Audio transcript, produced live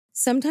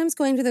Sometimes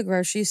going to the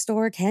grocery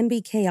store can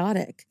be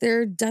chaotic.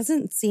 There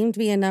doesn't seem to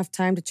be enough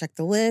time to check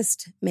the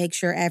list, make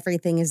sure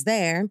everything is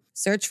there,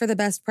 search for the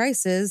best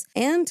prices,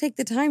 and take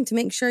the time to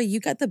make sure you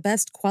get the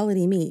best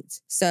quality meat.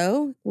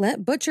 So,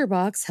 let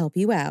ButcherBox help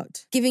you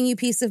out. Giving you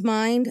peace of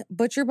mind,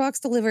 ButcherBox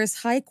delivers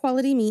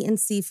high-quality meat and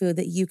seafood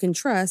that you can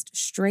trust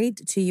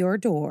straight to your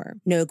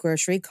door. No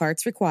grocery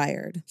carts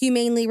required.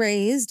 Humanely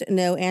raised,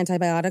 no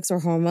antibiotics or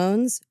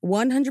hormones,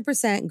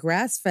 100%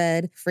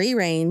 grass-fed,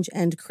 free-range,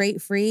 and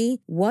crate-free.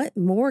 What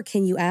more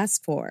can you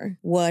ask for?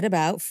 What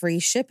about free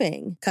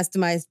shipping,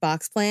 customized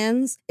box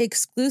plans,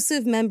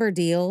 exclusive member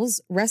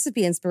deals,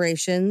 recipe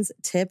inspirations,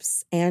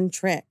 tips, and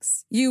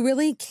tricks? You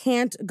really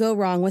can't go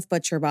wrong with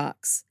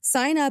ButcherBox.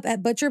 Sign up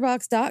at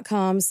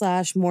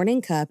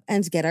butcherbox.com/morningcup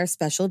and get our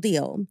special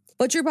deal.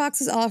 ButcherBox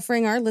is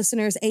offering our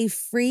listeners a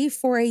free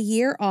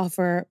for-a-year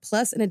offer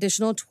plus an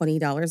additional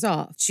 $20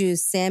 off.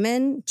 Choose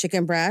salmon,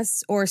 chicken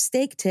breasts, or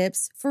steak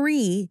tips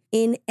free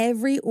in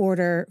every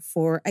order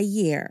for a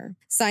year.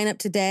 Sign up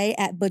today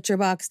at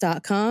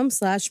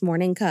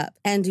butcherbox.com/morningcup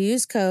and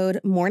use code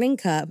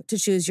MORNINGCUP to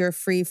choose your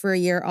free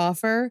for-a-year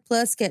offer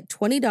plus get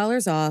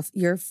 $20 off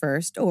your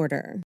first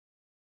order.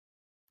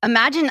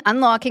 Imagine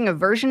unlocking a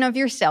version of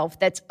yourself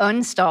that's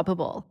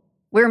unstoppable,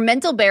 where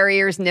mental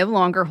barriers no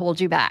longer hold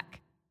you back.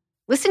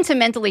 Listen to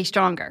Mentally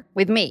Stronger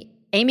with me,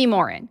 Amy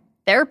Morin,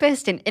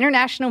 therapist and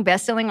international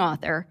best-selling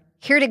author,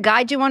 here to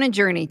guide you on a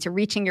journey to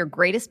reaching your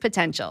greatest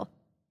potential.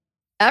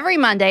 Every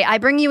Monday, I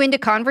bring you into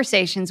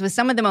conversations with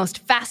some of the most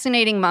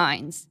fascinating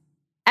minds.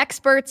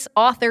 Experts,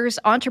 authors,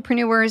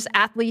 entrepreneurs,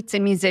 athletes,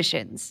 and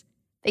musicians.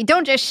 They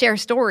don't just share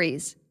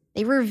stories.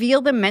 They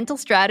reveal the mental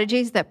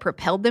strategies that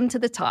propelled them to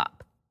the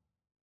top.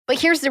 But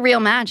here's the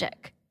real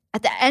magic.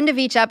 At the end of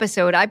each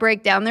episode, I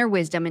break down their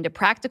wisdom into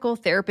practical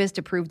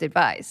therapist-approved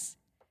advice.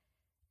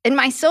 In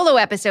my solo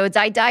episodes,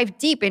 I dive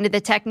deep into the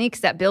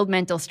techniques that build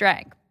mental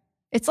strength.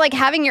 It's like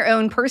having your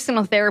own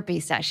personal therapy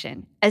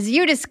session as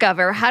you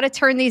discover how to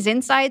turn these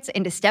insights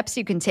into steps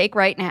you can take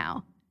right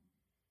now.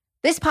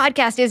 This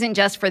podcast isn't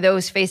just for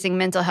those facing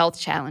mental health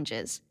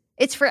challenges.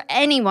 It's for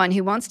anyone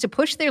who wants to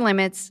push their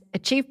limits,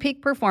 achieve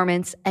peak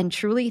performance, and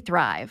truly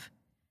thrive.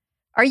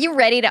 Are you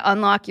ready to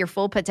unlock your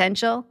full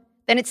potential?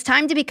 Then it's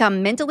time to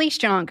become mentally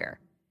stronger.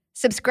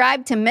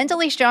 Subscribe to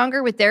Mentally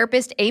Stronger with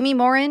therapist Amy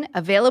Morin,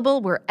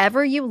 available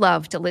wherever you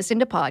love to listen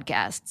to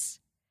podcasts.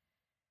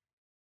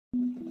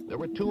 There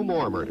were two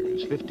more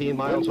murders 15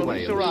 miles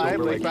away. When police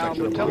arrived, they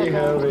found the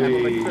telephone and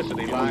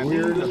electricity line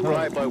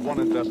described by one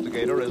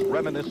investigator as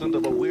reminiscent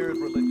of a weird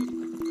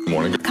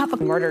religion. Cup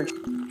of murder.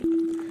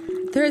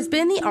 There has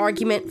been the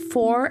argument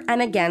for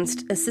and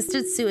against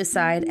assisted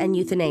suicide and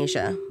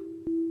euthanasia.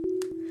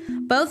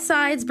 Both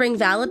sides bring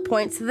valid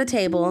points to the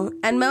table,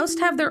 and most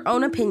have their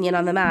own opinion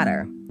on the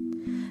matter.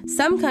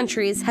 Some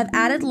countries have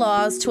added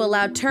laws to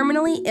allow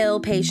terminally ill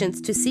patients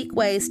to seek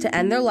ways to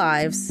end their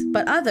lives,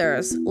 but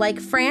others,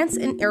 like France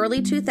in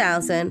early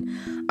 2000,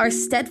 are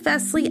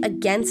steadfastly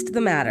against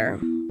the matter.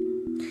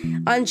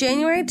 On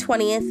January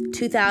 20th,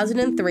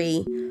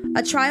 2003,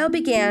 a trial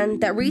began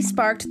that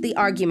re-sparked the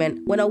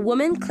argument when a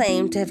woman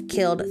claimed to have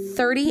killed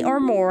 30 or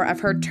more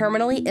of her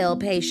terminally ill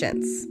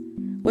patients.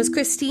 Was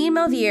Christine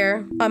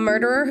Melvier a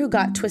murderer who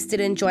got twisted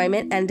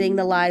enjoyment ending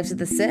the lives of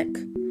the sick?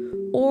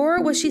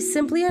 Or was she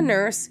simply a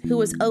nurse who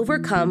was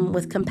overcome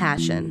with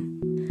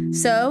compassion?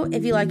 So,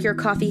 if you like your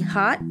coffee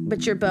hot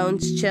but your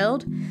bones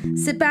chilled,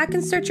 sit back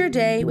and start your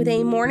day with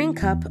a morning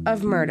cup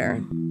of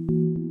murder.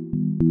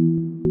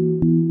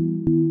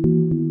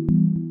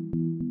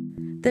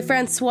 The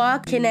Francois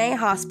Quesnay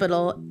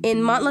Hospital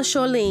in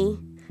Mantes-la-Jolie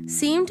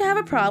seemed to have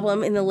a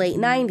problem in the late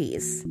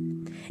 90s.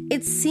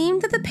 It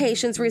seemed that the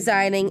patients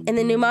residing in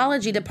the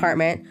pneumology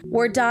department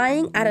were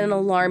dying at an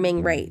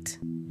alarming rate.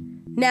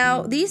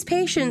 Now, these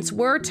patients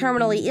were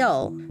terminally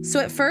ill, so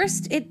at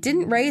first it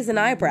didn't raise an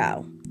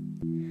eyebrow.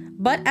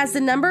 But as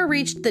the number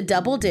reached the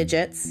double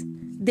digits,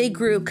 they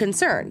grew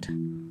concerned.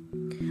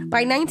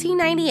 By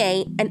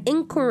 1998, an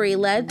inquiry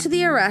led to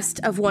the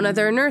arrest of one of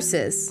their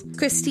nurses,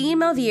 Christine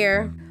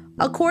Melvier.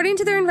 According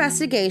to their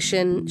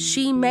investigation,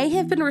 she may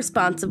have been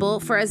responsible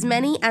for as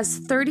many as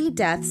 30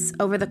 deaths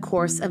over the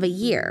course of a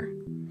year.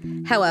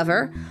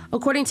 However,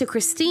 according to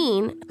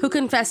Christine, who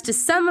confessed to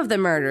some of the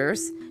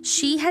murders,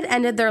 she had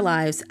ended their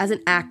lives as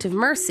an act of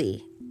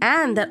mercy,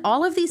 and that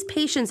all of these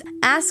patients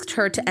asked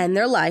her to end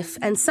their life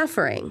and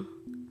suffering.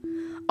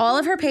 All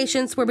of her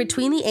patients were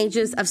between the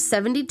ages of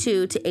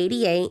 72 to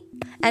 88,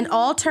 and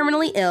all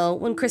terminally ill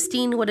when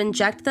Christine would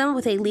inject them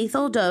with a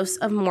lethal dose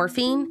of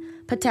morphine,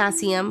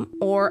 potassium,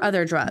 or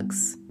other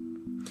drugs.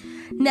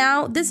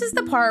 Now, this is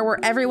the part where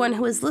everyone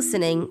who is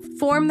listening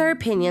form their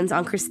opinions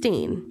on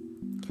Christine.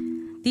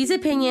 These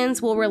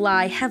opinions will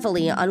rely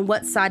heavily on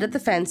what side of the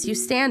fence you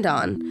stand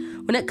on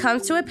when it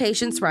comes to a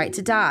patient's right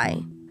to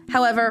die.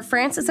 However,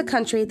 France is a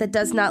country that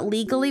does not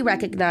legally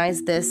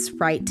recognize this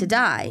right to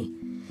die.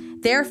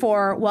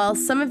 Therefore, while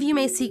some of you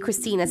may see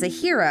Christine as a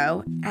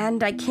hero,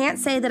 and I can't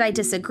say that I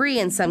disagree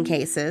in some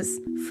cases,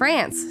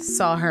 France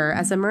saw her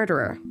as a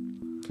murderer.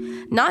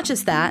 Not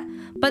just that,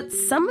 But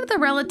some of the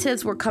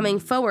relatives were coming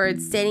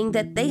forward stating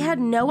that they had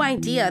no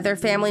idea their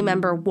family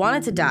member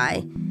wanted to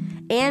die,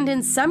 and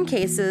in some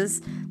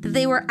cases, that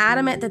they were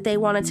adamant that they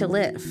wanted to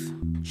live.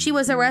 She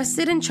was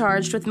arrested and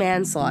charged with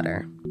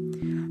manslaughter.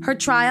 Her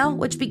trial,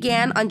 which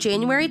began on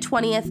January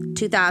 20th,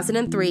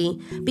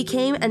 2003,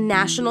 became a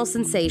national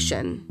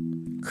sensation.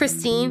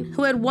 Christine,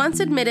 who had once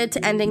admitted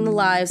to ending the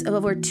lives of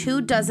over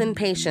 24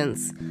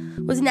 patients,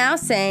 was now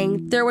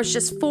saying there was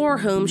just 4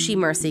 whom she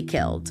mercy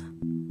killed.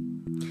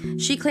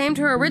 She claimed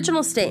her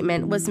original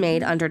statement was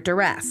made under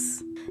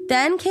duress.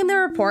 Then came the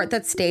report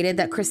that stated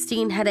that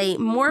Christine had a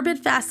morbid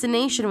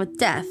fascination with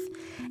death,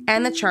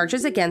 and the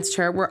charges against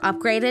her were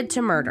upgraded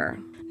to murder.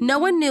 No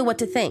one knew what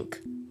to think.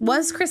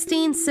 Was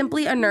Christine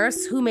simply a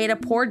nurse who made a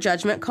poor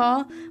judgment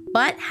call,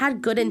 but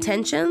had good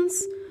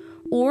intentions?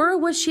 Or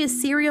was she a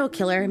serial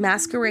killer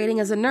masquerading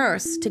as a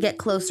nurse to get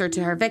closer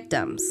to her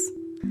victims?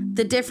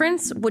 The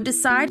difference would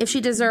decide if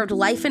she deserved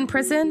life in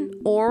prison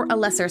or a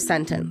lesser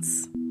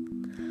sentence.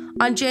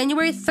 On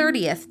January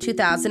 30th,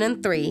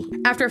 2003,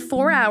 after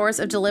 4 hours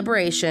of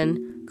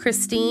deliberation,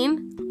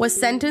 Christine was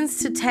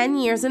sentenced to 10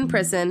 years in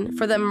prison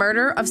for the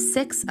murder of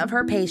 6 of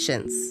her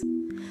patients.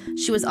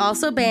 She was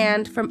also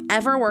banned from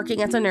ever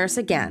working as a nurse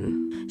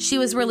again. She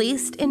was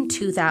released in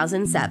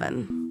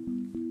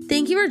 2007.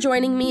 Thank you for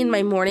joining me in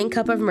my morning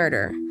cup of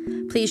murder.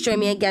 Please join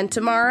me again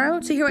tomorrow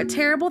to hear what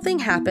terrible thing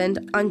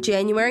happened on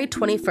January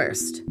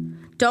 21st.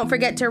 Don't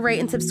forget to rate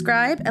and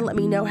subscribe and let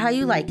me know how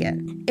you like it.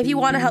 If you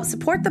want to help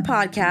support the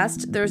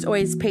podcast, there's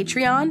always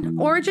Patreon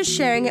or just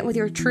sharing it with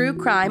your true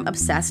crime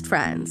obsessed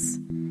friends.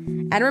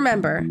 And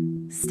remember,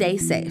 stay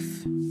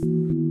safe.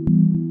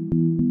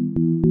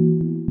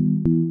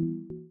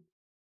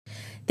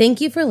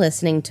 Thank you for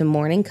listening to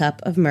Morning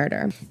Cup of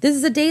Murder. This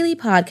is a daily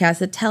podcast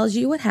that tells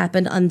you what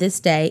happened on this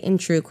day in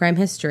true crime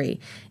history.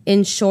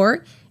 In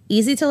short,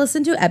 easy to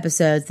listen to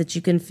episodes that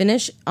you can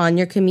finish on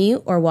your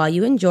commute or while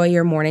you enjoy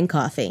your morning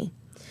coffee.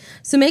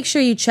 So make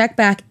sure you check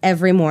back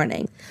every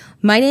morning.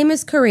 My name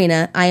is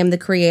Karina. I am the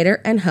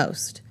creator and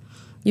host.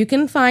 You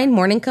can find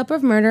Morning Cup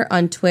of Murder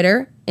on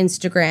Twitter,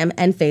 Instagram,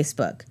 and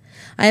Facebook.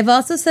 I have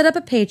also set up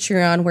a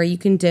Patreon where you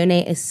can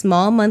donate a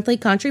small monthly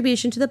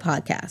contribution to the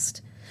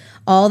podcast.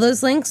 All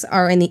those links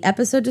are in the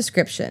episode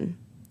description.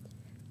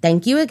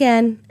 Thank you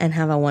again, and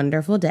have a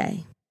wonderful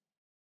day.